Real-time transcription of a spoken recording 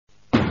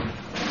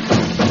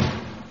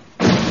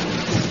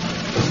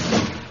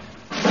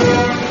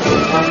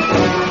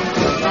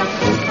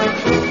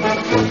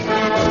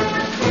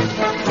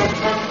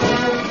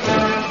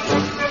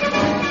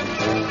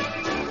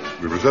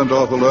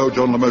Lieutenant Arthur Lowe,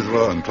 John Le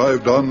Mesurier, and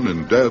Clive Dunn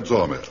in Dad's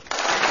Army.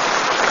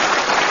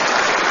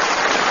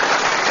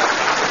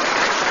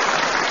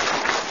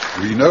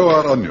 We Know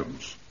Our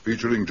Onions,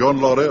 featuring John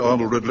Laurie,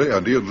 Arnold Ridley,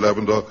 and Ian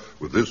Lavender,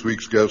 with this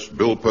week's guests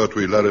Bill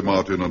Pertwee, Larry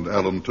Martin, and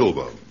Alan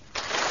Tilburn.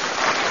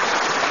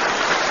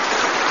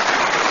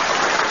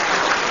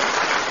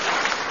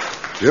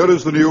 Here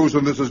is the news,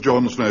 and this is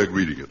John Snagg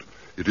reading it.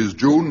 It is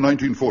June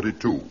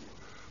 1942.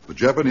 The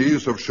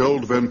Japanese have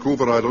shelled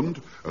Vancouver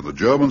Island, and the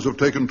Germans have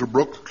taken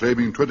Tobruk,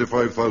 claiming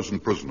 25,000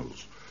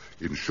 prisoners.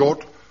 In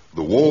short,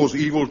 the war's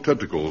evil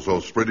tentacles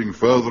are spreading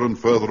further and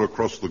further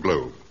across the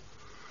globe.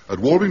 At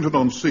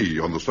Walmington-on-Sea,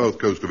 on the south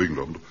coast of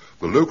England,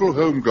 the local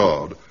Home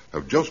Guard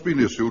have just been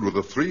issued with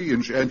a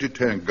 3-inch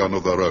anti-tank gun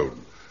of their own,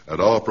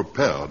 and are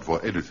prepared for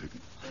anything.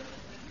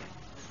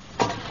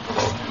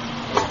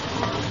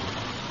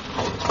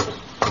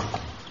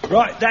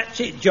 Right, that's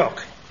it,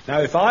 Jock. Now,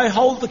 if I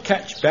hold the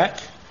catch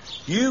back,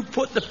 you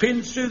put the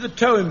pins through the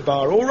towing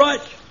bar, all right?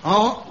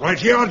 Oh, right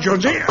here,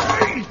 Jonesy.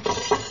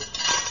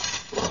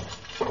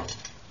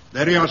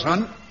 There you are,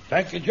 son.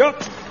 Thank you, Jock.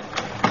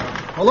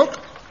 Oh, look.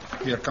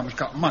 Here comes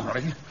Captain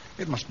Mannering.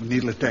 It must be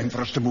nearly time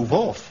for us to move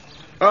off.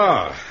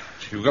 Ah,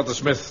 you've got the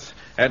Smith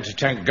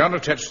anti-tank gun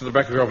attached to the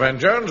back of your van,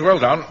 Jones. Well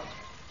done.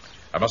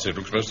 I must say it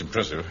looks most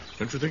impressive.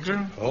 Don't you think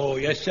so? Oh,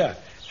 yes, sir.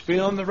 It's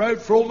been on the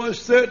road for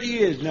almost 30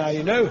 years now,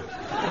 you know.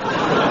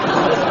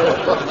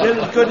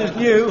 Still as good as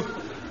new.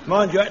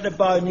 Mind you, I had to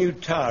buy a new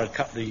tyre a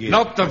couple of years.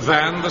 Not the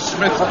van, the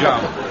Smith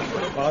gun.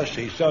 I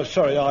see. So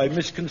sorry, I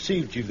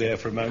misconceived you there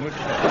for a moment.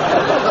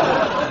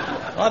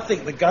 I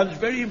think the gun's a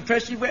very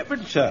impressive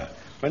weapon, sir.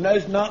 When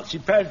those Nazi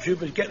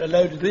paratroopers get a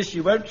load of this,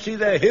 you won't see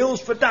their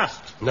heels for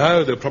dust.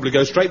 No, they'll probably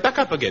go straight back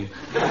up again.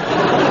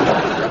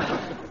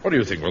 What do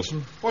you think,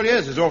 Wilson? Well,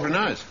 yes, it's awfully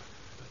nice.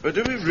 But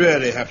do we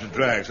really have to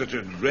drag such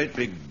a great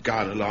big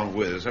gun along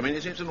with us? I mean,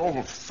 it's an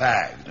awful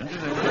fag, don't you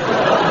think?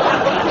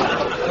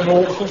 An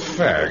awful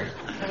fag?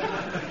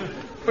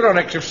 We're on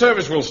active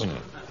service, Wilson.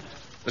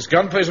 This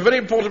gun plays a very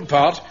important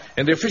part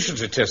in the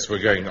efficiency tests we're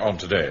going on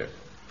today.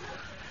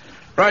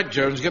 Right,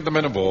 Jones, get the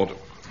men aboard.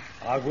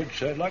 I would,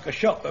 sir, like a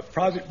shot, but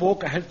Private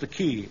Walker has the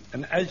key,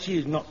 and as he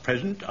is not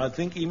present, I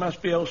think he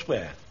must be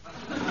elsewhere.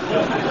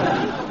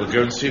 We'll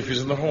go and see if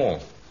he's in the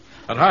hall.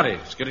 And hurry,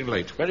 it's getting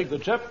late. Very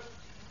good, sir.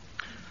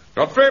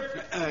 Godfrey?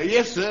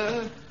 Yes,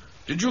 sir.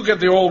 Did you get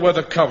the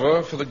all-weather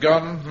cover for the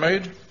gun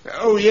made?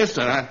 Oh, yes,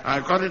 sir.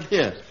 I've got it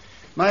here.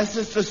 My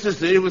sister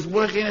Sissy was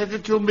working at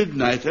it till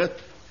midnight.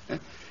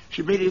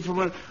 She made it from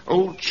an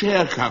old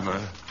chair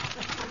cover.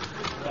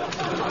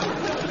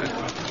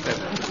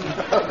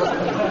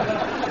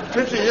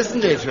 Pretty,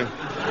 isn't it?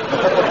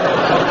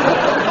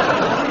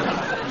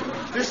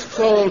 This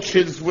coral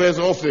chintz wears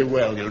awfully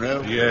well, you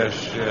know.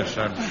 Yes,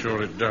 I'm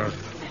sure it does.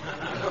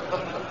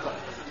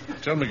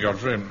 Tell me,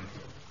 Godfrey,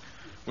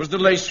 was the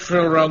lace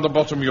frill around the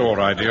bottom your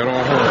idea or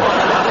hers?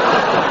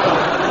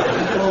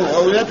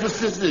 Oh, that was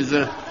Sissy's.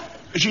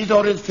 She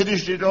thought it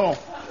finished it off.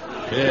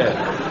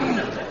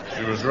 Yeah,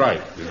 she was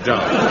right. It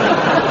does.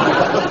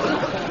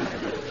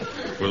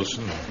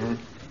 Wilson,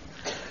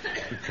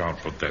 you can't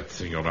put that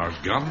thing on our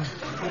gun.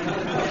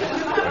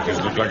 That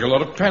just look like a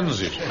lot of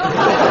pansies. Well,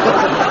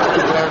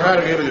 I'm quite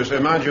agree with you,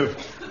 sir. Mind you,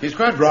 he's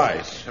quite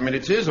right. I mean,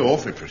 it is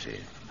awfully pretty.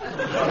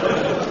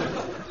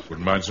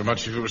 Wouldn't mind so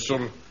much if it was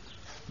sort of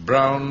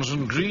browns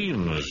and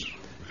greens.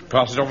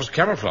 Pass it off as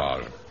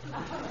camouflage.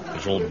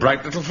 It's all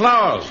bright little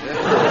flowers.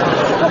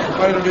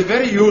 Well, it'll be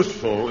very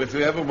useful if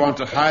you ever want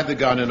to hide the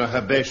gun in a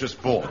herbaceous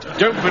border.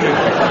 Don't believe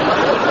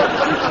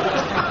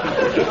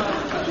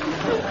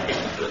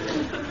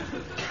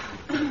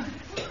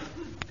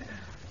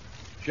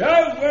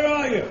Joe, where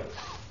are you?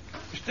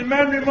 Mr.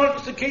 Mandarin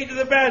wants the key to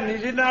the van.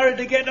 He's in a hurry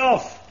to get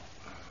off.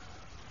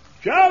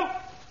 Joe?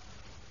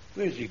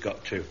 Where's he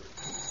got to?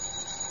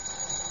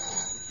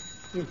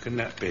 Who can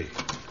that be?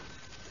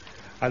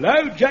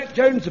 Hello, Jack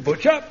Jones the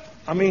butcher.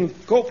 I mean,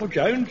 Corporal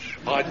Jones.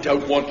 I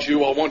don't want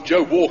you. I want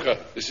Joe Walker.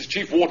 This is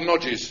Chief Warden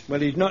Hodges. Well,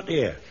 he's not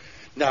here.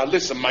 Now,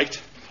 listen, mate.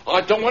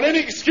 I don't want any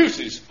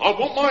excuses. I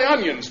want my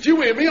onions. Do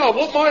you hear me? I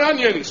want my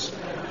onions.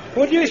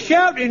 What are you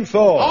shouting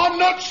for? I'm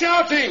not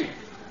shouting.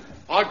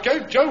 I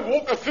gave Joe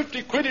Walker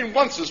 50 quid in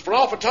onces for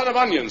half a ton of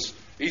onions.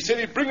 He said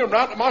he'd bring them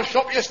round to my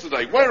shop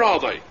yesterday. Where are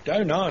they?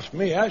 Don't ask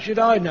me. How should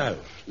I know?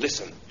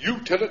 Listen, you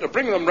tell her to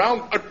bring them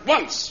round at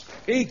once.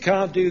 He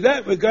can't do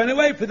that. We're going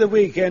away for the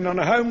weekend on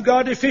a Home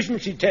Guard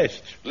efficiency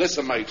test.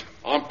 Listen, mate,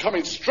 I'm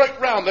coming straight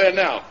round there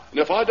now. And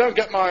if I don't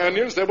get my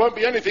onions, there won't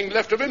be anything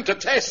left of him to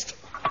test.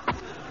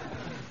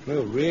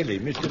 Well, really,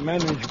 Mr.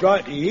 Manning's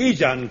right. He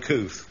is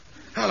uncouth.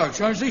 Hello,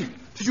 Jonesy.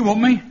 Did you want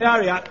me?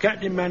 Hurry up.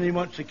 Captain Manning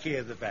wants the key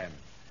of the van.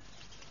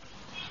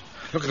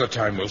 Look at the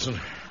time, Wilson.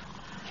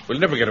 We'll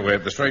never get away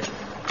at this rate.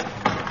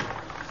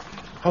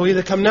 Oh, here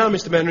they come now,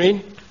 Mr.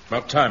 Mandarin.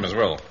 About time as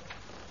well.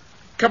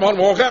 Come on,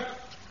 Walker.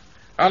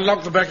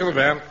 Unlock the back of the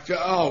van.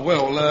 Oh,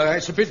 well,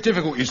 it's a bit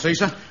difficult, you see,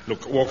 sir.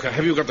 Look, Walker,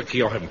 have you got the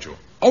key or haven't you?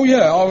 Oh,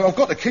 yeah, I've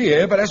got the key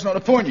here, but that's not the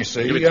point, you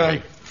see. Give it to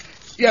me.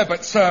 Yeah,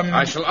 but,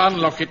 I shall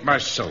unlock it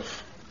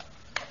myself.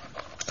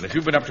 And if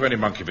you've been up to any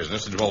monkey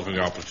business involving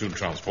our platoon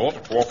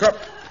transport, walk up.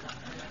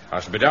 I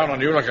shall be down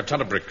on you like a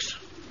ton of bricks.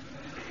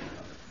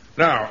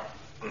 Now,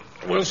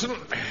 Wilson,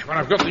 when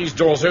I've got these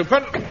doors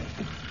open,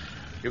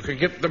 you can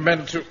get the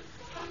men to...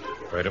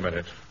 Wait a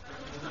minute.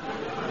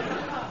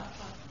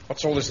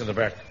 What's all this in the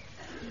back?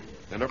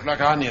 They look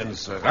like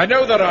onions, sir. I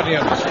know they're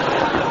onions.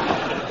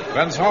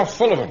 Van's half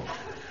full of them.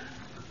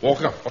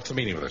 Walker, what's the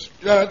meaning of this?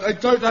 They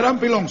don't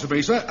belong to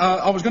me, sir.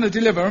 I was going to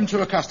deliver them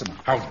to a customer.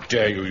 How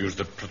dare you use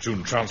the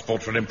platoon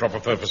transport for an improper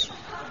purpose?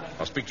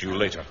 I'll speak to you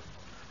later.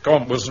 Go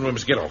on, Wilson, we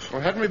must get off.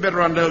 Well, hadn't we better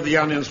unload the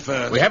onions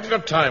first? We haven't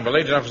got time. We're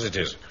late enough as it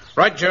is.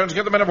 Right, Jones,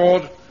 get the men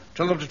aboard.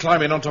 Tell them to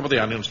climb in on top of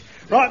the onions.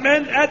 Right,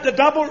 men, add the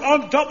double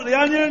on top of the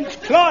onions.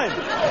 Climb.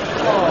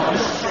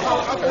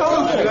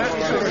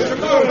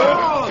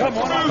 Come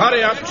on.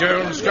 Hurry up,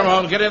 Jones. Come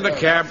on, get in the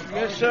cab.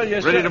 Yes, sir,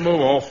 yes, Ready sir. to move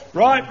off.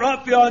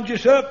 Right behind you,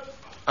 sir.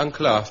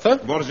 Uncle Arthur?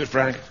 What is it,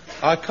 Frank?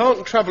 I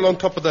can't travel on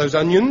top of those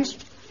onions.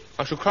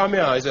 I shall cry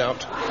my eyes out.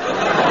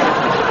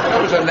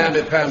 That was a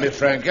namby-pamby,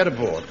 Frank. Get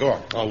aboard. Go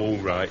on. Oh, all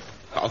right.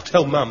 I'll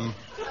tell Mum.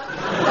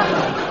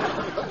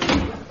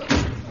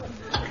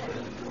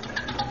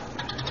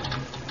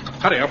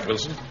 Hurry up,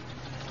 Wilson.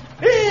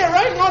 Here,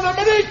 hang on a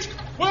minute!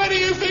 Where do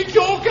you think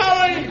you're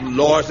going?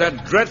 Lord,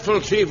 that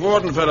dreadful chief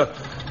warden fellow.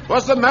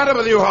 What's the matter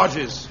with you,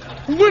 Hodges?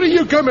 Where do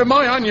you come with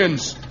my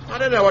onions? I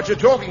don't know what you're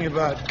talking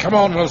about. Come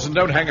on, Wilson,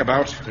 don't hang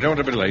about. We don't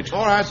want to be late.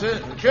 All right, sir.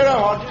 Cheerio,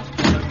 Hodges.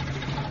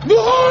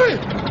 Boy!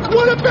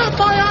 What about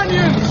my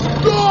onions?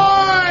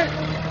 Boy!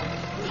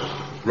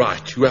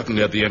 Right, you haven't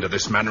heard the end of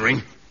this,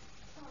 Mannering.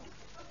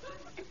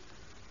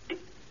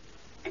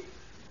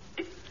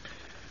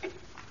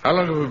 How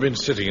long have we been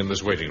sitting in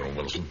this waiting room,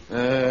 Wilson?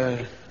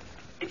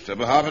 Just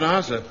over half an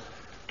hour, sir.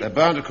 They're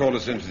bound to call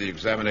us into the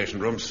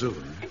examination room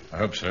soon. I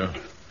hope so.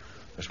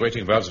 This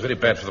waiting about's very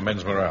bad for the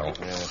men's morale.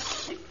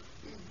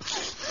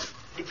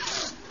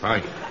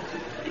 Hi.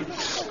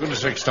 Goodness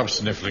sake, stop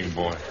sniffling,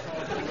 boy.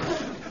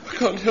 I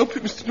can't help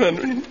it, Mr.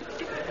 Mannering.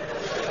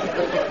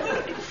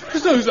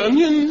 It's those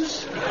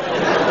onions.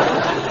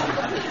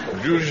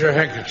 Use your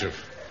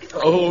handkerchief.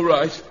 Oh, all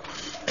right.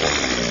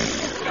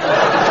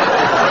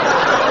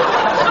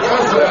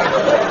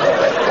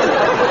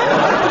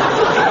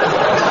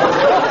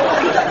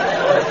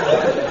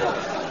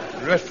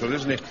 Dreadful,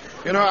 isn't it?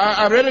 You know,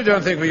 I really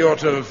don't think we ought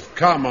to have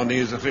come on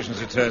these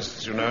efficiency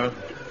tests, you know.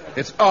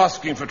 It's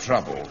asking for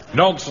trouble.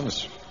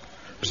 Nonsense.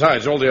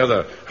 Besides, all the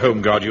other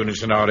Home Guard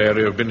units in our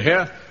area have been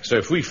here, so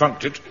if we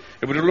funked it,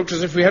 it would have looked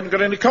as if we hadn't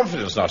got any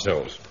confidence in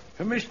ourselves.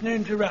 Permission to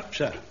interrupt,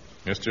 sir.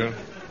 Yes, Jones?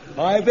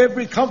 I have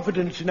every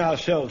confidence in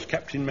ourselves,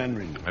 Captain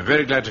Mannering. I'm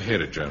very glad to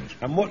hear it, Jones.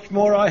 And what's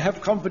more, I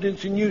have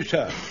confidence in you,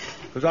 sir.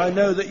 Because I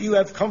know that you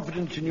have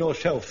confidence in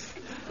yourself.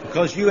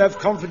 Because you have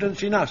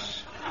confidence in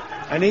us.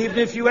 And even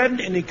if you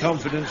hadn't any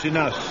confidence in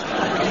us,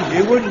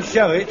 you wouldn't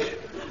show it.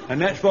 And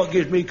that's what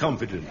gives me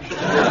confidence.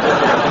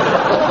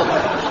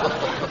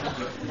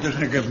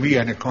 Doesn't give me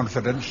any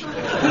confidence.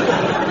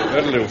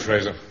 That'll do,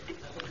 Fraser.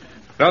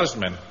 Now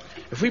listen, men.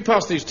 If we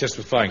pass these tests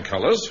with flying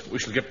colours, we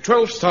shall get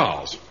 12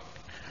 stars.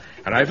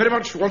 And I very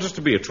much want us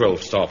to be a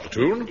 12-star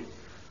platoon,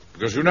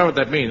 because you know what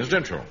that means,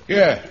 don't you?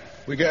 Yeah,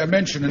 we get a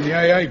mention in the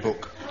AA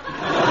book.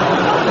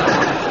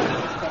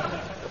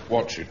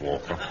 Watch it,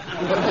 Walker.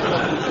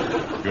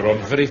 You're on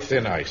very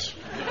thin ice.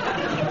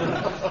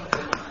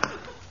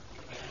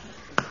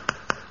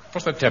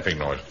 What's that tapping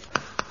noise?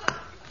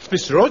 It's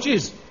Mr.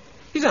 Hodges.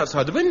 He's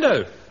outside the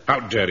window.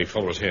 How dare he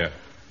follow us here?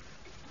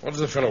 What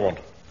does the fellow want?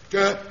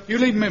 You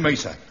leave him with me,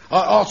 sir.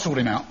 I'll sort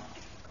him out.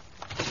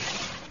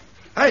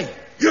 Hey,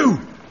 you!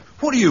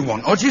 What do you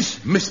want, Hodges?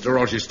 Mr.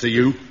 Hodges to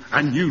you,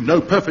 and you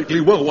know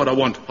perfectly well what I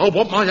want. I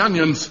want my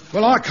onions.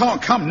 Well, I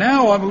can't come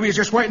now. We're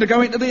just waiting to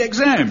go into the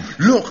exam.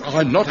 Look,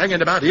 I'm not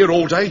hanging about here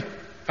all day.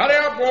 Hurry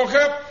up,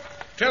 Walker.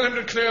 Tell him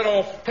to clear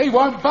off. He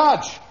won't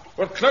budge.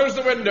 Well, close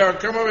the window.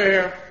 Come over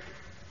here.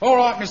 All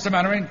right, Mr.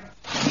 Mannering.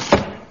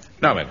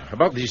 Now, men,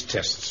 about these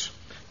tests.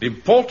 The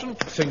important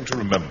thing to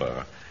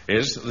remember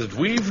is that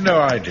we've no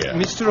idea...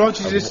 Mr.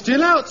 Hodges is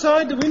still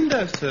outside the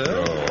window,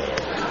 sir.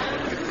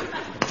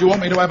 Do you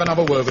want me to have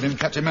another word with him,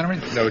 Captain Mannering?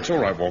 No, it's all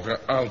right, Walker.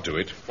 I'll do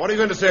it. What are you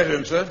going to say to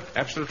him, sir?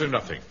 Absolutely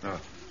nothing. I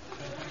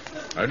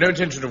have no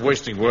intention of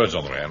wasting words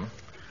on the man.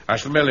 I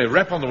shall merely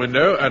rap on the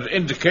window and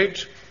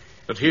indicate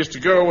that he is to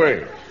go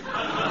away.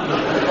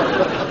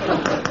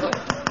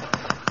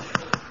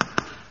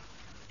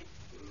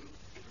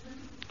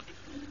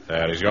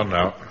 There, he's gone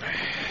now.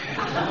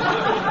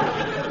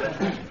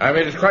 I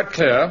made it quite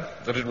clear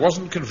that it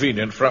wasn't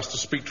convenient for us to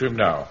speak to him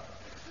now.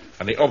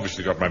 And he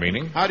obviously got my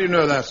meaning. How do you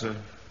know that, sir?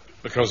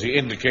 Because he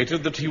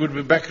indicated that he would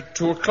be back at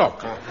 2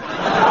 o'clock.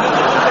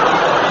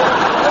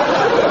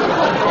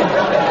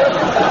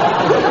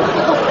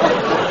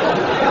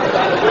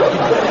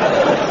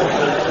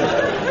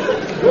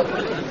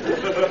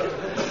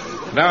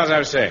 Now, as I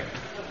was saying,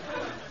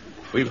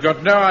 we've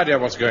got no idea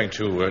what's going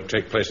to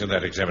take place in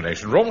that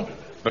examination room,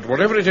 but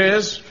whatever it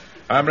is,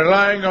 I'm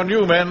relying on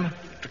you men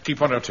to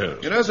keep on your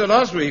toes. You know, sir,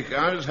 last week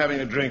I was having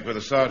a drink with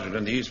a sergeant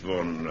in the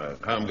Eastbourne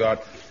Home Guard,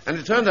 and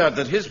it turned out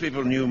that his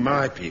people knew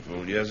my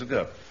people years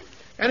ago.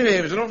 Anyway,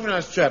 he was an awfully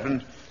nice chap,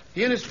 and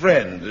he and his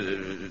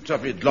friend,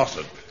 Toppy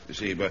Glossop, you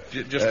see, but...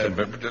 Just a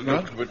minute.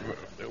 Look,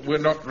 we're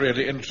not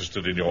really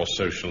interested in your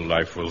social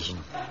life, Wilson.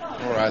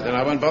 All right, then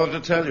I won't bother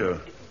to tell you.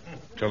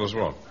 Tell us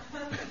what?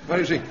 Well,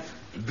 you see,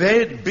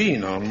 they'd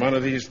been on one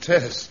of these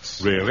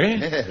tests. Really?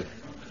 Yes.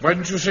 Why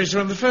didn't you say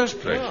so in the first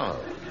place? Oh.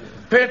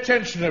 Pay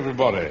attention,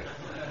 everybody.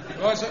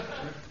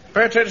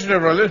 Pay attention,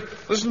 everybody.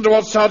 Listen to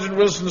what Sergeant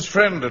Wilson's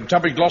friend and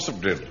Tubby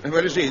Glossop did.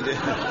 Well, you see,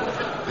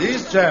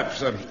 these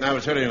chaps I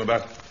was telling you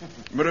about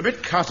were a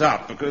bit cut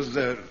up because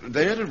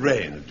they had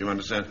arranged, you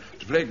understand,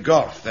 to play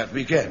golf that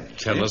weekend.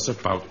 Tell us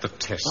about the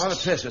tests. Oh, the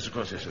tests, yes, of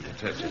course, yes, the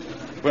tests.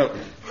 Well,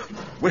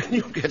 when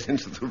you get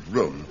into the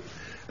room,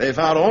 they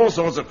fire all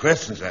sorts of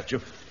questions at you.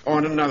 Oh,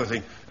 and another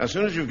thing, as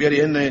soon as you get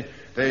in,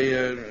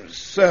 they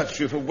search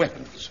you for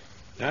weapons.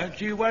 Don't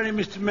you worry,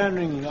 Mr.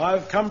 Mannering.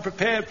 I've come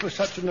prepared for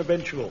such an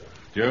eventual.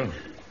 Joe,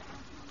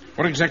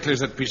 what exactly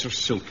is that piece of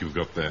silk you've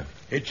got there?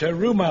 It's a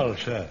rumal,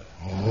 sir.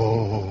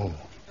 Oh,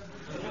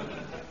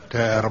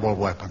 terrible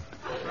weapon.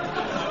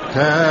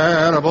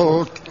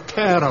 Terrible,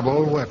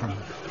 terrible weapon.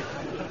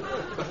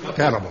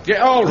 Terrible.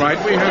 Yeah, all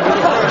right, we heard it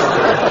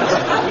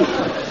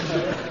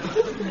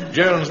first.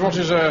 Jones, what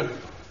is a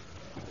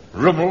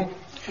rummel?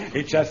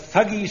 It's a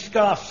thuggy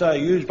scarf, sir,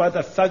 used by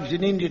the thugs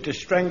in India to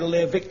strangle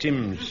their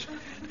victims.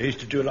 They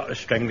used to do a lot of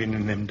strangling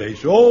in them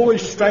days.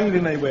 Always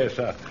strangling they wear,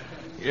 sir.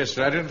 Yes,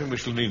 sir, I don't think we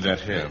shall need that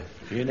here.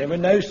 You never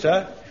know,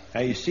 sir.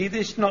 Now, you see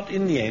this knot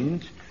in the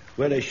end?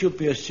 Well, there should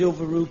be a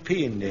silver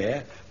rupee in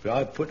there, but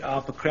I put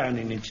half a crown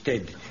in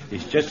instead.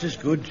 It's just as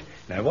good.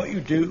 Now, what you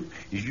do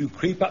is you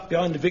creep up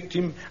behind the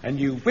victim and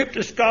you whip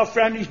the scarf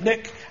round his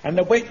neck, and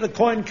the weight of the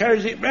coin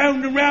carries it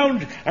round and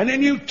round, and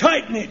then you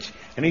tighten it,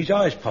 and his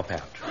eyes pop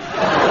out.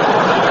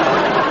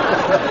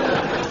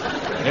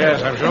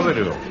 Yes, I'm sure they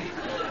do.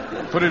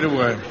 Put it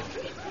away.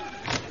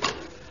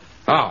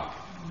 Ah,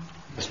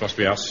 this must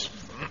be us.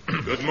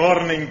 Good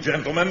morning,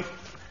 gentlemen.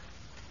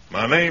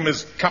 My name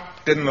is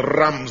Captain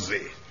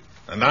Ramsey,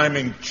 and I'm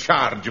in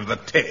charge of the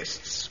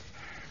tests.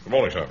 Good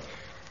morning, sir.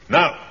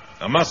 Now,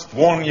 I must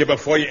warn you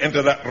before you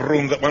enter that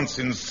room that once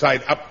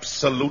inside,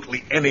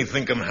 absolutely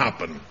anything can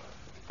happen.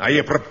 Are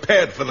you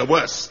prepared for the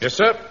worst? Yes,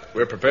 sir.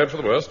 We're prepared for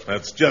the worst.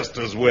 That's just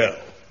as well.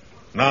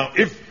 Now,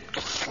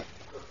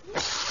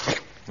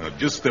 Now,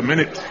 just a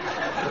minute.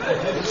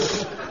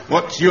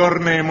 What's your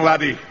name,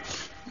 laddie?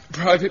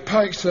 Private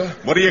Pike, sir.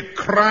 What are you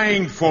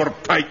crying for,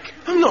 Pike?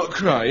 I'm not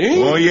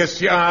crying. Oh, yes,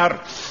 you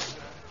are.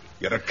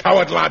 You're a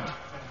coward, lad.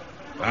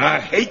 I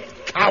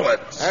hate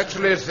cowards.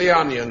 Actually, it's the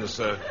onions,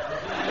 sir.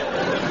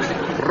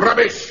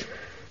 Rubbish.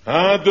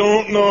 I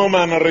don't know,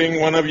 Mannering.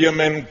 One of you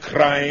men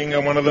crying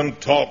and one of them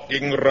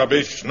talking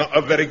rubbish. Not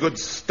a very good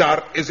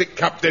start, is it,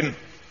 Captain?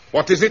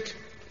 What is it?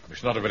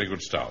 It's not a very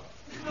good start.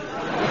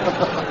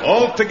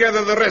 All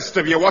together, the rest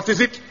of you, what is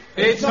it?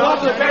 It's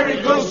not a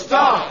very good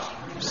start.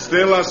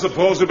 Still, I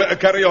suppose we better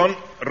carry on.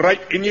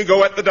 Right, in you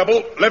go at the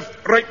double.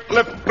 Left, right,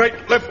 left,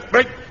 right, left,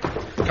 right.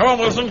 Come on,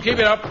 Wilson, keep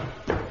it up.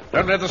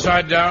 Don't let the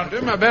side down.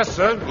 Do my best,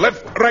 sir.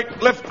 Left,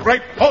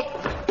 right,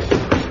 halt.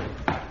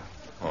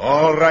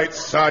 All right,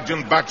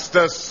 Sergeant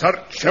Baxter,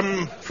 search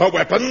him for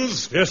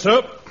weapons. Yes,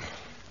 sir.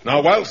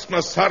 Now, whilst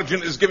my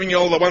sergeant is giving you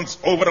all the once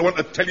over, I want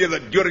to tell you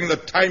that during the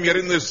time you're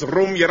in this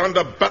room, you're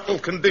under battle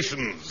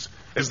conditions.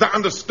 Is that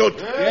understood?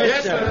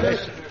 Yes, sir.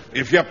 Yes, sir.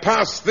 If you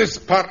pass this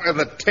part of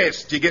the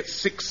test, you get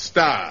 6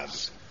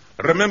 stars.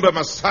 Remember,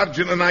 my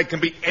sergeant and I can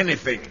be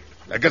anything.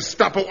 A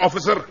Gestapo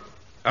officer,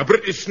 a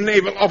British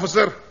naval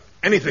officer,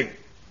 anything.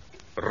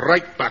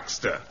 Right,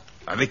 Baxter.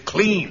 Are they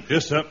clean?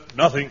 Yes, sir.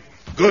 Nothing.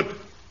 Good.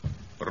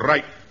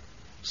 Right.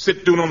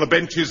 Sit down on the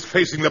benches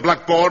facing the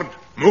blackboard.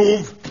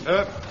 Move.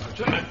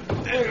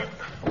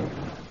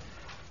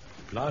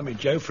 Blimey,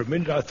 Joe, for a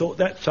minute I thought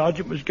that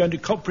sergeant was going to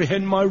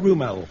comprehend my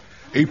rumal.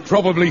 He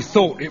probably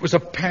thought it was a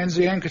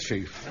pansy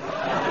handkerchief.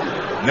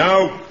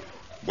 Now,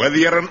 whether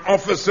you're an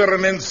officer,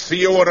 an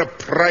NCO, or a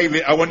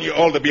private, I want you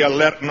all to be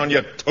alert and on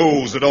your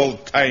toes at all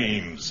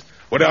times.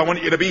 What do I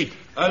want you to be?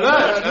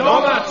 Alert and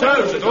on our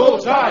toes at all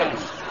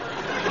times.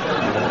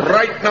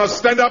 Right, now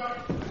stand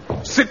up.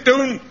 Sit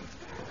down.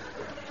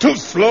 Too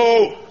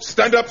slow.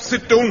 Stand up,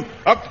 sit down.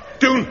 Up,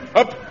 down,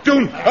 up,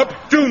 down,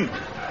 up, down.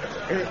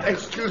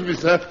 Excuse me,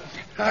 sir.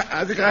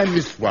 I think I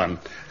missed one.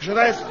 Shall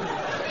I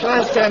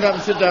stand up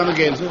and sit down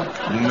again, sir?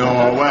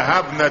 No, we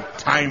haven't the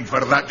time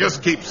for that.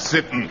 Just keep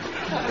sitting.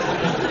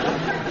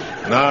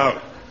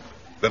 Now,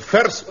 the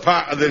first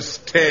part of this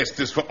test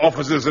is for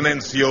officers and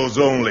NCOs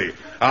only.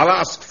 I'll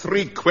ask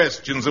 3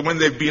 questions, and when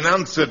they've been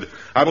answered,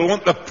 I will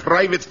want the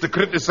privates to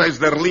criticize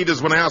their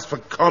leaders when I ask for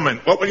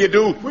comment. What will you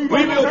do? We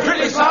will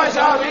criticize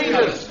our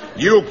leaders.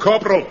 You,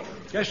 Corporal.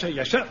 Yes, sir,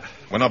 yes, sir.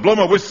 When I blow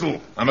my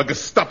whistle, I'm a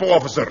Gestapo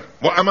officer.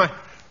 What am I?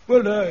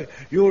 Well,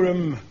 you're...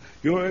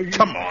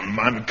 Come on,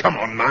 man, come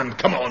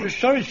on.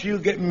 Sorry, sir, you're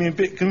getting me a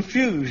bit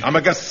confused. I'm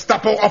a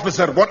Gestapo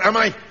officer. What am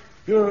I?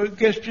 You're a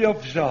Gestapo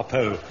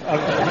officer.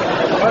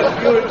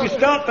 You're a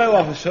Gestapo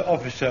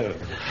officer.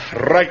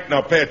 Right,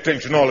 now pay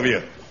attention, all of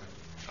you.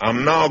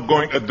 I'm now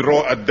going to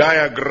draw a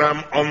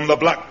diagram on the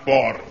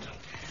blackboard.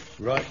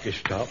 Right,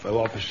 Gestapo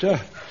officer.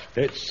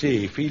 Let's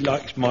see if he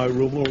likes my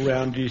rummel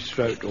round his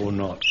throat or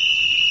not.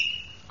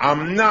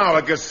 I'm now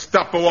a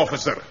Gestapo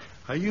officer.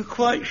 Are you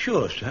quite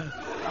sure, sir?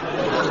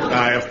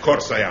 Aye, of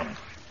course I am.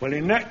 Well,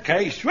 in that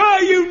case,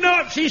 you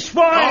Nazi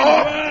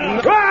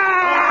swine!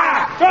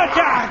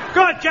 Gotcha!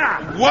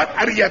 What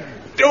are you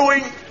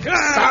doing,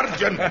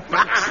 Sergeant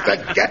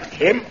Baxter? Get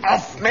him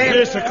off me.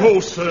 Yes, of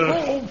course, sir.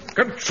 Oh,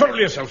 control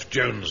yourself,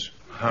 Jones.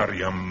 Are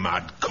you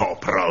mad,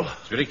 Corporal?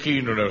 It's very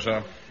keen to know,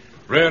 sir.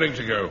 Raring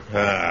to go.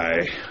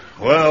 Aye.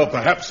 Well,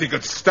 perhaps he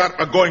could start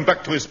by going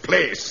back to his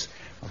place.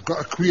 I've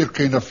got a queer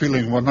kind of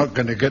feeling we're not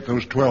going to get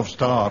those 12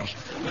 stars.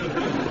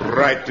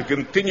 Right, to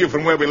continue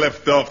from where we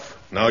left off.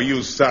 Now,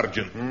 you,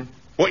 Sergeant,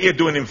 what are you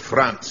doing in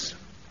France?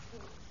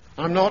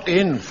 I'm not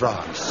in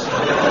France.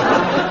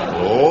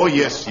 Oh,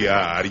 yes, you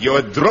are.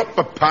 You dropped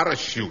a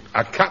parachute.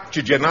 I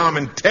captured you, now I'm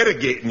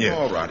interrogating you.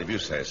 All right, if you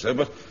say so,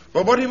 but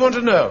what do you want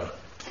to know?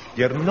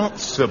 You're not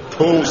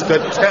supposed to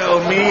tell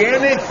me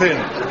anything.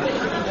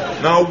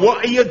 Now,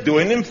 what are you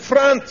doing in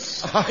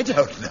France? I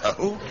don't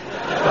know.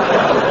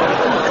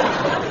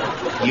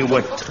 You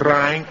were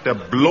trying to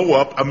blow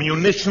up a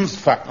munitions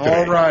factory.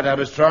 All right, I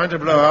was trying to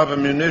blow up a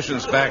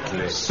munitions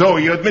factory. So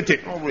you admit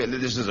it? Oh, really,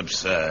 this is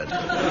absurd.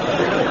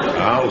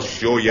 I'll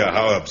show you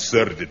how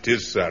absurd it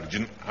is,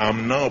 Sergeant.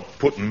 I'm now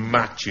putting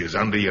matches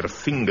under your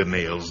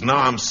fingernails. Now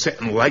I'm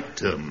setting light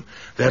to them.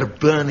 They're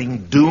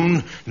burning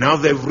dune. Now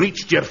they've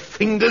reached your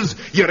fingers.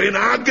 You're in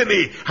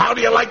agony. How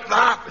do you like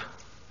that?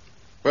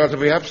 Well, to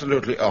be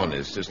absolutely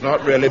honest, it's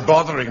not really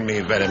bothering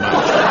me very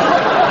much.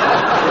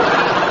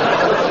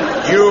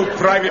 You,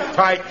 Private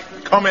Pike,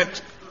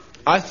 comment.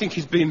 I think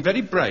he's been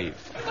very brave.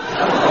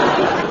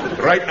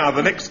 Right now,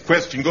 the next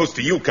question goes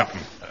to you,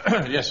 Captain.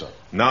 Yes, sir.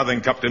 Now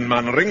then, Captain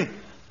Mannering,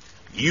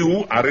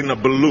 you are in a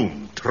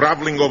balloon,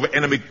 traveling over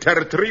enemy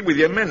territory with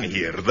your men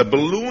here. The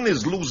balloon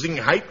is losing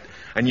height,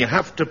 and you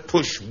have to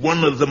push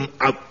one of them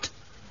out.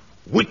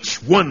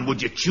 Which one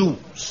would you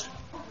choose?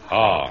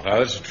 Now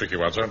that's a tricky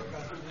one, sir.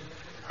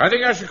 I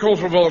think I should call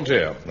for a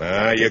volunteer.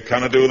 You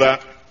cannot do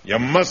that. You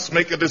must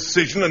make a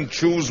decision and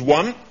choose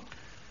one.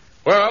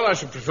 Well, I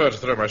should prefer to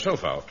throw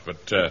myself out,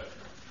 but,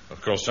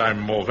 of course,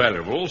 I'm more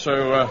valuable, so,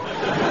 I'm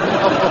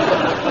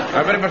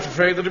very much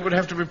afraid that it would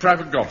have to be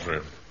Private Godfrey.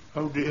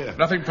 Oh, dear.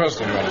 Nothing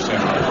personal, you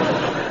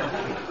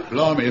understand?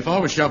 Blimey, if I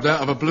was shoved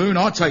out of a balloon,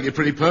 I'd take it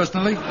pretty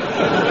personally.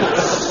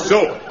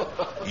 So,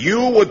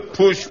 you would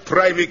push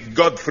Private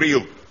Godfrey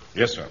out?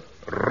 Yes, sir.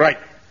 Right.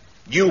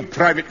 You,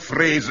 Private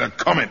Fraser,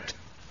 comment.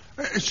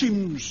 It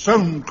seems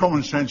sound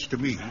common sense to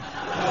me.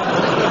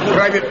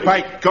 Private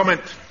Pike,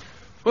 comment.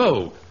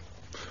 Well,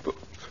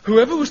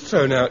 whoever was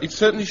thrown out, it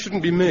certainly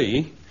shouldn't be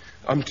me.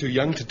 I'm too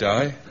young to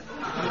die.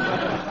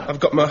 I've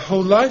got my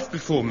whole life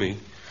before me.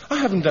 I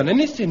haven't done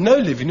anything, no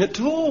living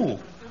at all.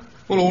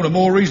 Well, all the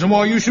more reason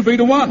why you should be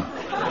the one.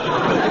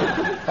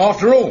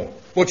 After all,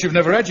 what you've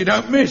never had, you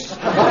don't miss.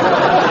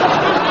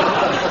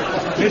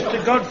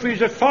 Mr.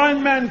 Godfrey's a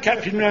fine man,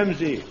 Captain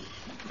Ramsey.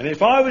 And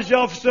if I was the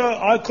officer,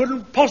 I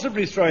couldn't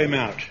possibly throw him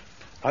out.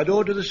 I'd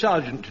order the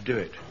sergeant to do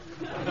it.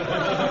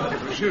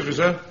 Excuse me,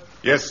 sir.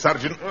 Yes,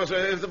 Sergeant. Oh,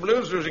 sir, if the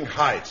balloon's losing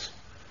height,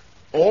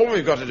 all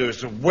we've got to do is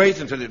to wait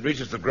until it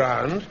reaches the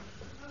ground,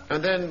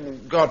 and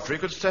then Godfrey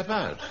could step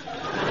out.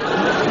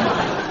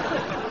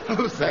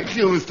 Oh, thank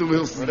you, Mr.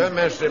 Wilson. Well, don't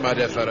mention it, my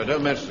dear fellow,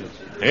 don't mention it.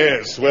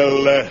 Yes,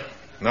 well,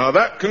 now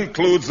that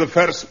concludes the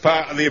first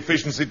part of the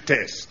efficiency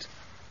test.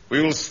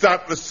 We will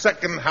start the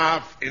second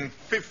half in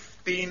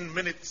 15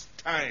 minutes'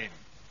 time.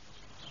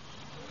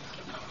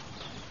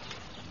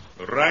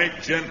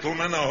 Right,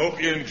 gentlemen, I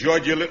hope you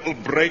enjoyed your little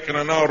break and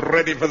are now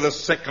ready for the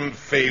second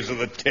phase of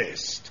the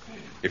test.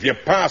 If you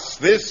pass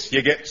this,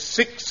 you get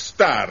 6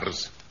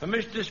 stars.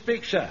 Mr.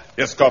 Spixer.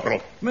 Yes,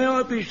 Corporal. May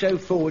I be so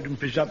forward and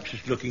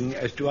presumptuous looking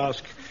as to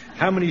ask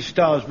how many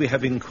stars we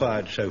have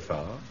inquired so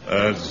far?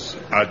 As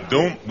I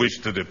don't wish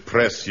to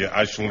depress you,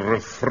 I shall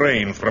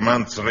refrain from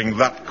answering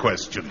that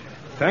question.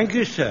 Thank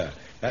you, sir.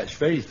 That's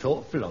very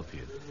thoughtful of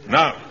you.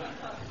 Now,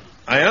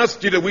 I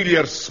asked you to wheel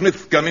your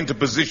Smith gun into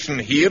position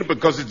here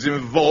because it's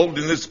involved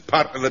in this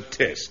part of the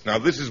test. Now,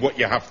 this is what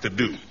you have to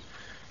do.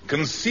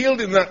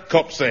 Concealed in that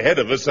copse ahead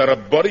of us are a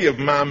body of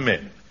my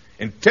men.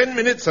 In 10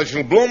 minutes, I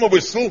shall blow my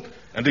whistle,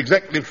 and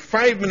exactly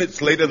 5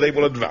 minutes later, they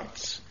will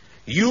advance.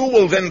 You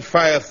will then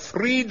fire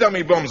 3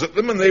 dummy bombs at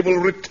them, and they will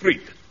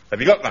retreat.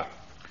 Have you got that?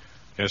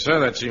 Yes, sir,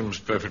 that seems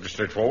perfectly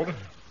straightforward.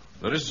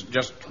 There is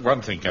just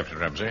one thing, Captain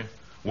Ramsey.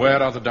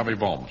 Where are the dummy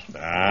bombs?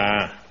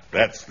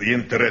 That's the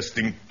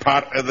interesting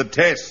part of the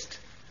test.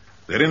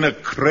 They're in a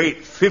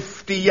crate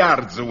 50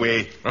 yards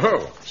away.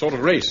 Oh, sort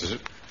of race, is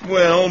it?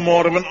 Well,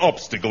 more of an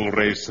obstacle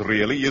race,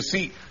 really. You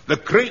see, the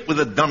crate with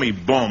the dummy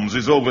bombs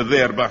is over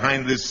there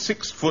behind this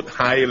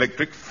 6-foot-high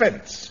electric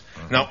fence.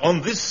 Now,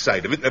 on this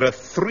side of it, there are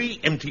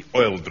 3 empty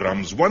oil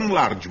drums, 1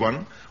 large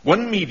one,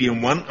 1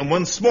 medium one, and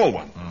 1 small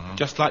one.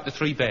 Just like the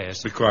 3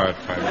 bears. Be quiet,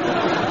 Pike.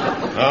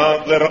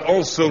 There are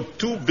also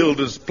 2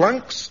 builder's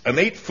planks, an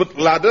 8-foot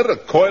ladder, a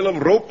coil of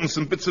rope, and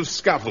some bits of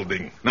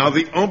scaffolding. Now,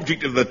 the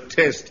object of the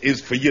test is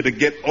for you to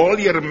get all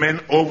your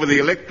men over the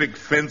electric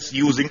fence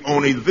using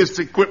only this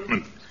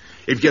equipment.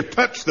 If you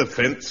touch the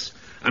fence,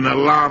 an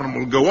alarm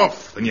will go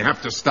off, and you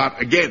have to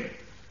start again.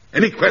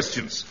 Any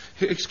questions?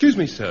 Excuse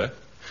me, sir.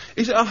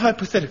 Is it a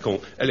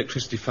hypothetical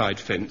electricified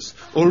fence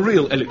or a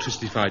real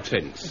electricified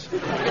fence?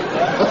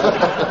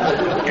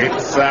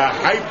 It's a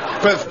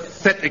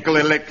hypothetical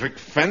electric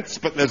fence,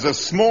 but there's a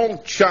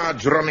small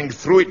charge running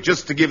through it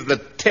just to give the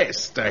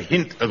test a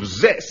hint of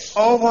zest.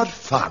 Oh, what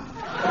fun.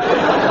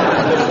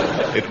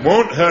 It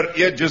won't hurt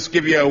you, just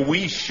give you a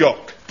wee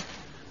shock.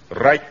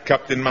 Right,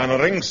 Captain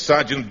Mannering,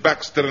 Sergeant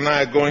Baxter and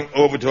I are going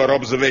over to our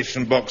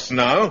observation box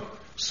now,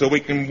 so we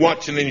can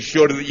watch and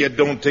ensure that you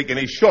don't take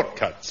any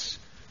shortcuts.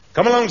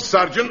 Come along,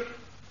 Sergeant.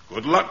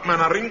 Good luck,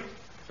 Mannering.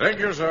 Thank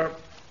you, sir.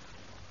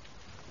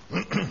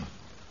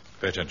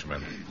 Pay attention,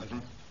 men.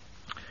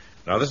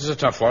 Now, this is a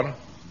tough one,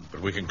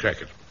 but we can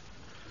crack it.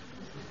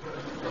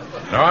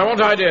 Now, I want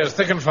ideas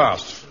thick and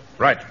fast.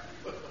 Right.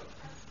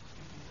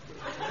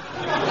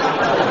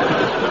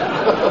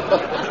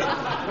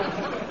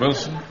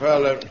 Wilson?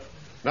 Well,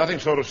 nothing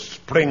sort of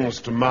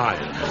springs to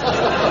mind.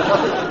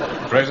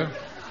 Fraser?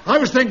 I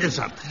was thinking,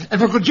 sir, if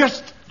I could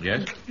just...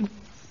 Yes?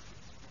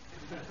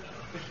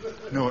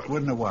 No, it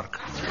wouldn't have worked.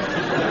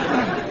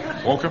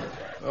 Walker?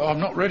 Oh, I'm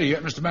not ready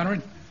yet, Mr.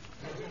 Mannering.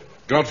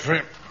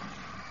 Godfrey?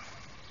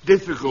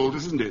 Difficult,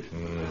 isn't it?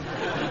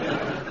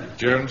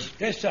 Jones?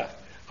 Yes, sir.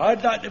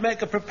 I'd like to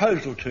make a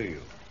proposal to you.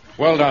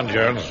 Well done,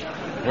 Jones.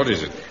 What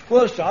is it?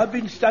 Well, sir, I've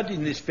been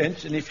studying this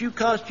fence, and if you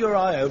cast your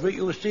eye over it,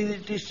 you'll see that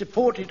it is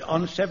supported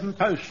on 7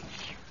 posts.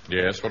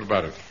 Yes, what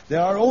about it?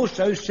 There are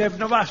also 7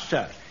 of us,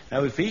 sir.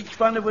 Now, if each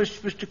one of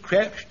us was to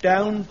crouch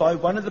down by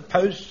one of the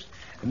posts,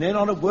 and then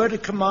on a word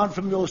of command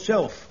from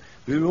yourself,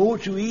 we were all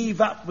to heave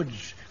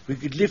upwards, we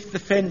could lift the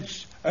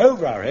fence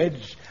over our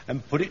heads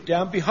and put it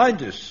down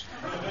behind us.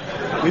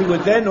 We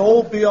would then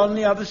all be on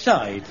the other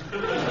side.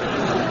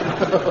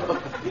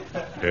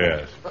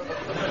 Yes.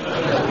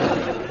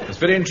 It's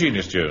very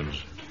ingenious,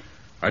 Jones.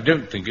 I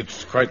don't think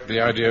it's quite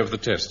the idea of the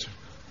test.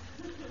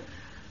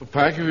 Well,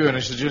 Pike, have you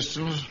any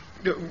suggestions?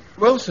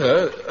 Well,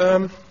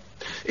 sir,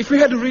 if we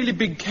had a really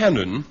big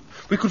cannon,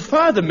 we could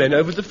fire the men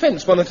over the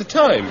fence one at a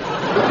time.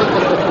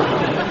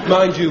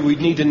 Mind you,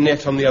 we'd need a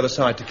net on the other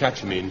side to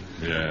catch them in.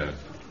 Yeah.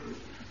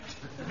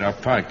 Now,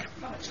 Pike.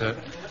 Sir?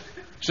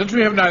 Since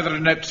we have neither a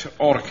net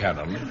or a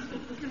cannon,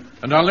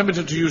 and are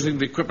limited to using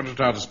the equipment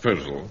at our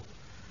disposal,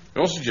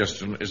 your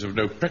suggestion is of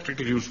no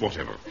practical use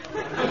whatever.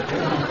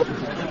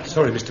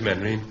 Sorry, Mr.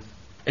 Mannering.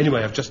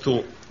 Anyway, I've just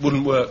thought,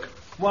 wouldn't work.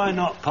 Why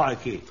not,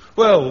 Pikey?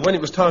 Well, when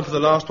it was time for the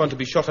last one to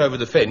be shot over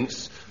the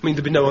fence,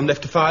 there'd be no one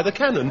left to fire the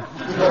cannon.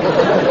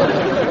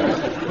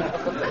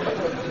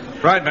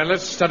 Right, man,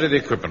 let's study the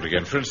equipment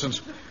again. For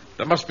instance,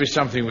 there must be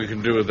something we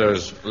can do with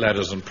those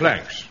ladders and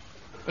planks.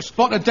 A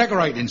spot of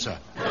decorating, sir.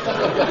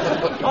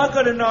 I've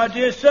got an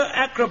idea, sir.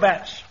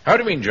 Acrobats. How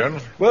do you mean,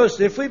 Jones? Well,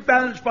 sir, if we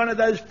balance one of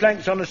those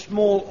planks on a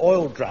small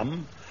oil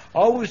drum,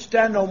 I will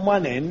stand on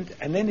one end,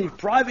 and then if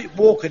Private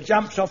Walker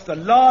jumps off the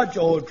large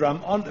oil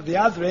drum onto the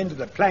other end of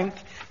the plank,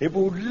 it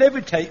will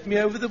levitate me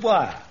over the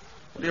wire.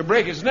 Will you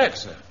break his neck,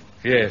 sir?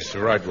 Yes,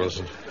 you're right,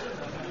 Wilson.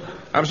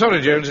 I'm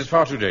sorry, Jones, it's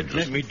far too dangerous.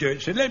 Let me do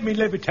it, sir. Let me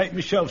levitate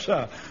myself,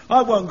 sir.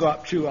 I won't go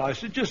up too high,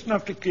 sir. Just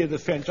enough to clear the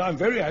fence. I'm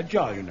very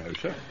agile, you know,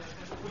 sir.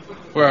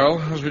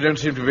 Well, as we don't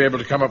seem to be able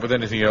to come up with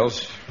anything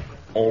else,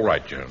 all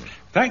right, Jones.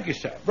 Thank you,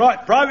 sir.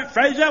 Right, Private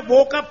Fraser,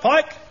 Walker,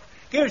 Pike,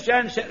 give us a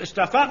hand and set the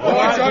stuff up. All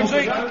right,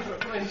 Jonesy.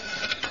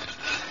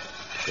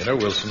 You know,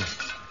 Wilson,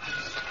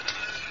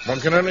 one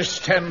can only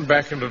stand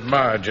back and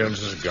admire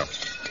Jones's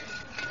guts.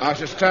 I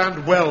shall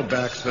stand well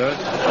back, sir.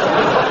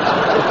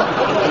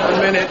 In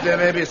a minute, they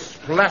may be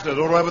splattered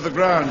all over the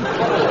ground.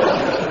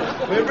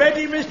 We're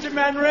ready, Mr.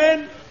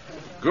 Mannering.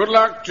 Good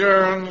luck,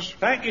 Jones.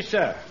 Thank you,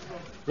 sir.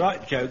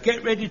 Right, Joe,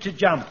 get ready to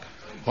jump.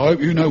 I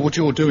hope you know what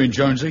you're doing,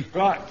 Jonesy.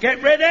 Right,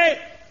 get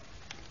ready.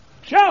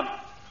 Jump!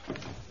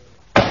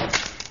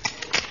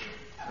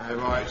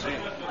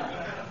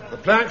 The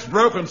plank's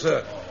broken,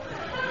 sir.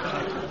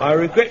 I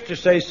regret to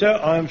say, sir,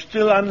 I am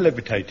still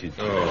unlevitated.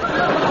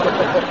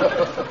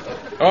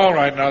 All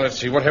right, now let's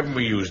see. What haven't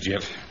we used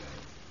yet?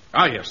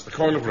 Ah, yes, the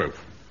coil of rope.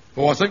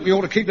 Well, I think we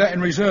ought to keep that in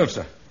reserve,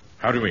 sir.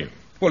 How do you mean?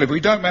 Well, if we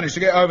don't manage to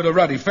get over the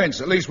ruddy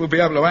fence, at least we'll be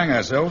able to hang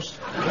ourselves.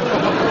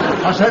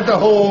 I said the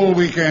whole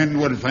weekend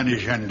would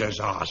finish in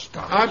disaster.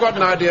 I've got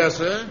an idea,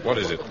 sir. What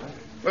is it?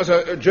 Well,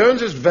 sir,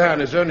 Jones's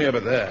van is only over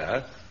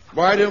there.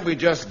 Why don't we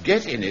just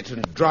get in it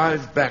and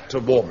drive back to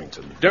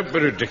Warmington? Don't be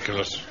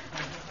ridiculous.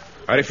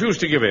 I refuse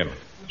to give in.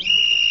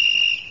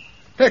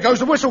 There goes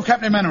the whistle,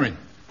 Captain Mannering.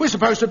 We're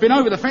supposed to have been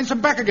over the fence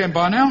and back again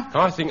by now.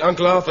 I think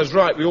Uncle Arthur's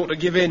right. We ought to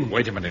give in.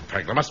 Wait a minute,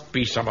 Frank. There must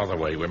be some other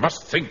way. We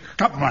must think.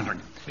 Captain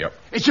Mannering. Yep.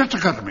 It's just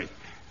occurred to me.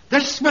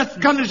 This Smith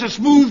gun is a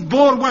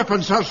smooth-bore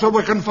weapon, sir, so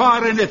we can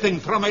fire anything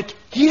from it.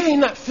 Yeah,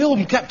 in that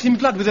film, Captain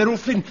Blood with Errol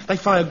Flynn, they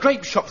fire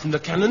grape shot from the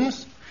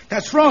cannons.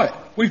 That's right.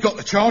 We've got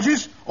the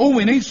charges. All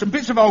we need is some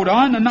bits of old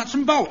iron and nuts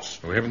and bolts.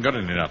 We haven't got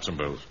any nuts and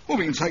bolts. Well,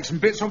 we can take some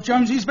bits off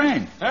Jonesy's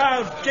van.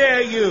 How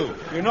dare you?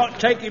 You're not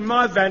taking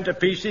my van to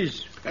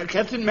pieces.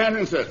 Captain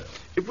Mannering, sir,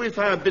 if we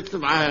fire bits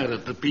of iron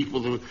at the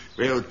people who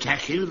we're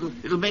attacking,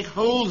 it'll make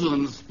holes in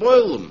them and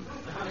spoil them.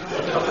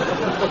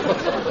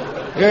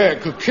 Yeah,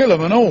 it could kill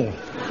them and all.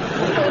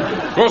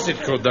 Of course it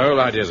could. The whole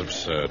idea's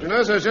absurd. You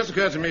know, sir, it's just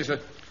occurred to me, sir,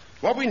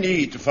 what we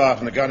need to fire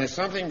from the gun is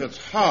something that's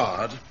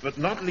hard but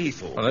not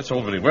lethal. Well, that's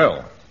all very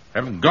well.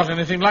 Haven't got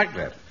anything like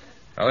that.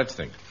 Now, let's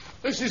think.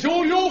 This is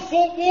all your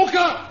fault,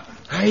 Walker.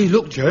 Hey,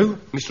 look, Joe.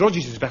 Miss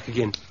Rogers is back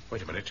again.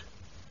 Wait a minute.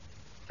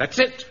 That's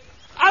it.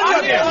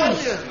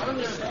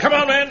 Onions! Come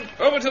on, men.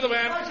 Over to the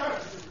van.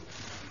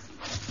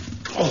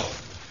 Oh,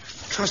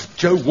 trust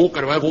Joe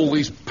Walker to have all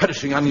these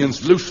perishing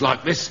onions loose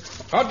like this.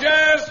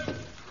 Hodges,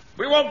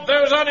 we want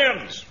those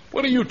onions.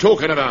 What are you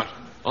talking about?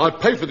 I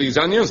pay for these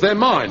onions. They're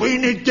mine. We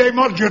need them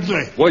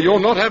urgently. Well, you're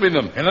not having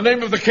them. In the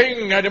name of the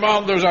king, I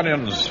demand those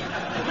onions.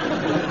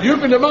 You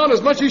can demand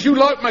as much as you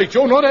like, mate.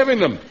 You're not having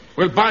them.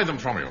 We'll buy them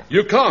from you.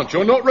 You can't.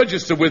 You're not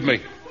registered with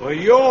me. Well,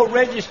 you're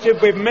registered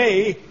with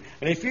me,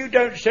 and if you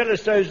don't sell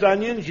us those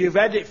onions, you've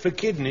had it for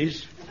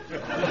kidneys.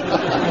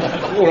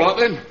 All right,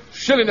 then.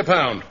 Shilling a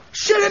pound.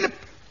 Shilling!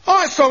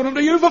 I sold them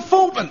to you for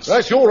fourpence.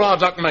 That's your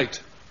hard luck,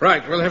 mate.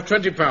 Right, we'll have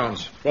 £20.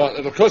 Right,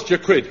 it'll cost you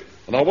 £1,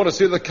 and I want to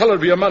see the colour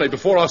of your money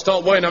before I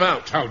start weighing them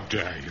out. How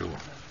dare you?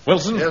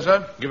 Wilson? Yes,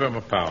 sir? Give him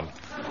 £1.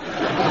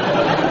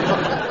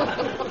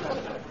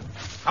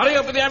 Hurry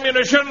up with the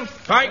ammunition.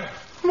 Pike.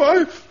 Why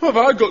have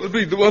I got to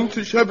be the one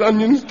to shove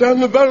onions down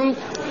the barrel?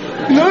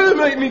 No, they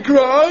make me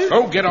cry.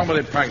 Oh, get on with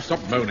it, Pike.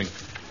 Stop moaning.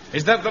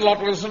 Is that the lot,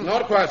 Wilson?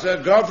 Not quite,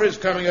 sir. Godfrey's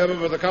coming over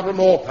with a couple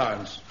more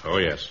pounds. Oh,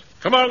 yes.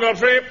 Come on,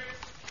 Godfrey.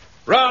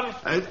 Run.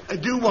 I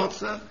do what,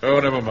 sir? Oh,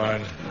 never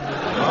mind.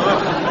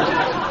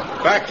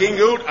 Backing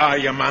out, are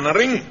you,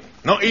 Mannering?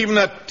 Not even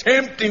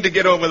attempting to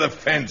get over the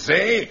fence,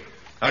 eh?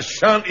 I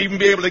shan't even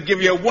be able to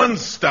give you 1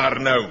 star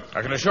now.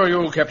 I can assure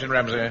you, Captain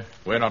Ramsay,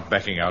 we're not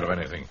backing out of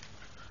anything.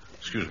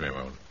 Excuse me a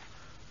moment.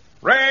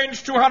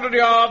 Range 200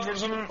 yards,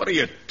 Wilson. What are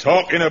you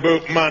talking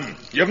about, man?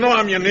 You've no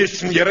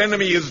ammunition. Your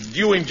enemy is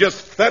due in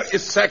just 30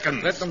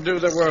 seconds. Let them do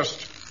their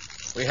worst.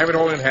 We have it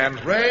all in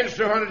hand. Range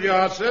 200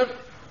 yards, sir.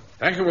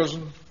 Thank you,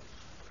 Wilson.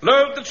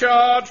 Load the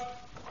charge.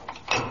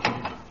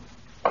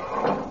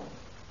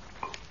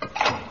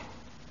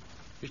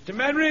 Mr.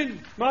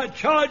 Mannering, my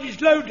charge is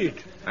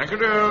loaded. Thank you,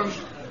 Jones.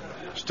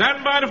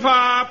 Stand by to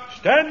fire.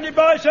 Standing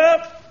by,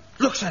 sir.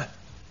 Look, sir.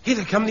 Here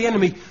they come, the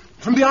enemy.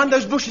 From behind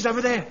those bushes over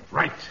there.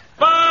 Right.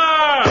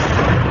 Fire!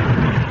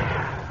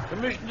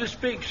 Permission to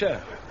speak,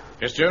 sir.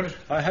 Yes, Jones?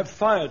 I have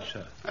fired,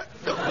 sir.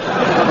 Fire!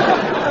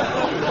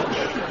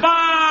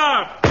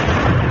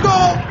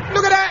 Go!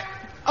 Look at that!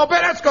 I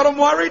bet that's got them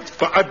worried.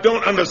 But I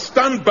don't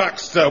understand,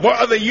 Baxter. What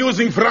are they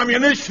using for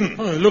ammunition?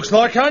 Oh, it looks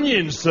like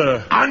onions,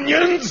 sir.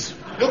 Onions?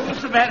 Look,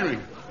 Mr.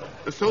 Mannering.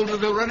 The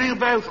soldiers are running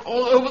about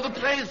all over the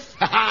place.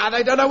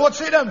 They don't know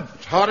what's in them.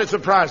 It's hardly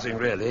surprising,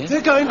 really.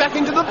 They're going back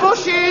into the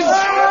bushes.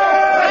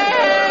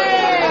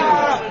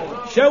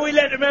 Shall we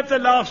let them have the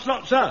last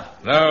lot, sir?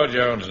 No,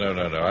 Jones, no.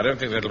 I don't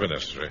think that'll be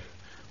necessary.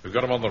 We've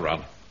got them on the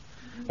run.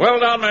 Well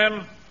done,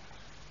 men.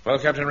 Well,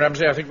 Captain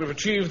Ramsay, I think we've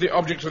achieved the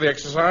object of the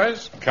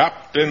exercise.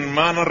 Captain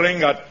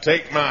Mannering, I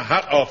take my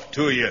hat off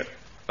to you.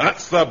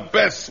 That's the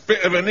best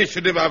bit of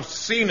initiative I've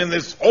seen in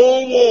this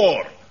whole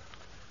war.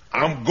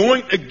 I'm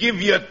going to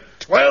give you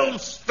 12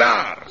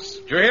 stars.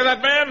 Do you hear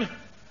that, man?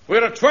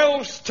 We're a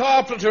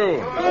 12-star platoon.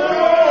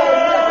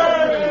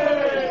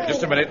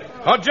 Just a minute.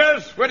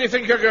 Hodges, where do you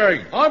think you're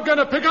going? I'm going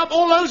to pick up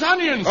all those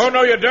onions. Oh,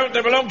 no, you don't.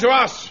 They belong to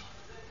us.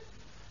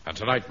 And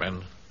tonight,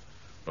 men,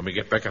 when we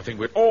get back, I think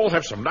we'll all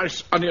have some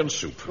nice onion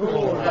soup.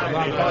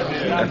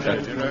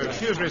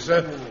 Excuse me,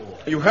 sir.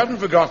 You haven't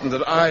forgotten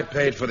that I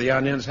paid for the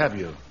onions, have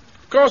you?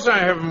 Of course I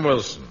haven't,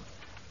 Wilson.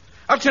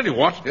 I'll tell you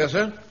what. Yes,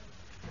 sir?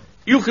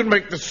 You can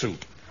make the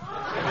soup.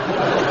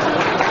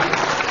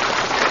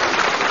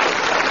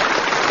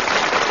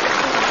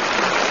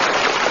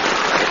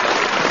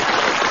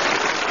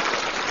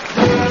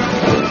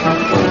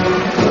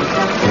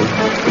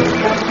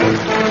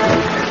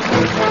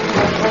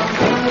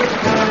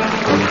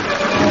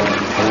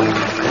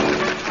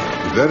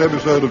 In that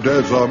episode of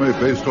Dad's Army,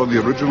 based on the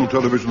original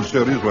television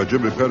series by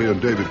Jimmy Perry and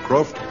David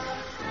Croft,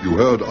 you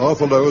heard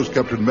Arthur Lowe as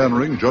Captain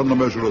Mannering, John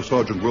LeMessurier as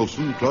Sergeant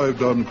Wilson, Clive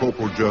Dunn,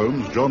 Corporal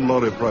Jones, John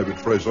Laurie, Private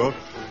Fraser,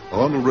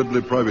 Arnold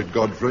Ridley, Private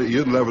Godfrey,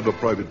 Ian Lavender,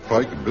 Private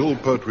Pike, Bill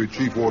Pertwee,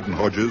 Chief Warden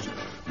Hodges,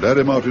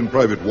 Larry Martin,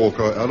 Private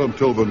Walker, Alan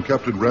Tilburn,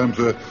 Captain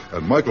Ramsay,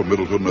 and Michael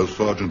Middleton as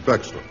Sergeant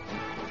Baxter.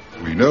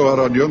 We Know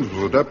Our Onions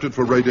was adapted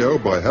for radio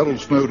by Harold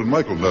Snowd and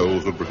Michael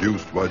Knowles and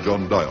produced by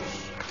John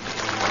Dias.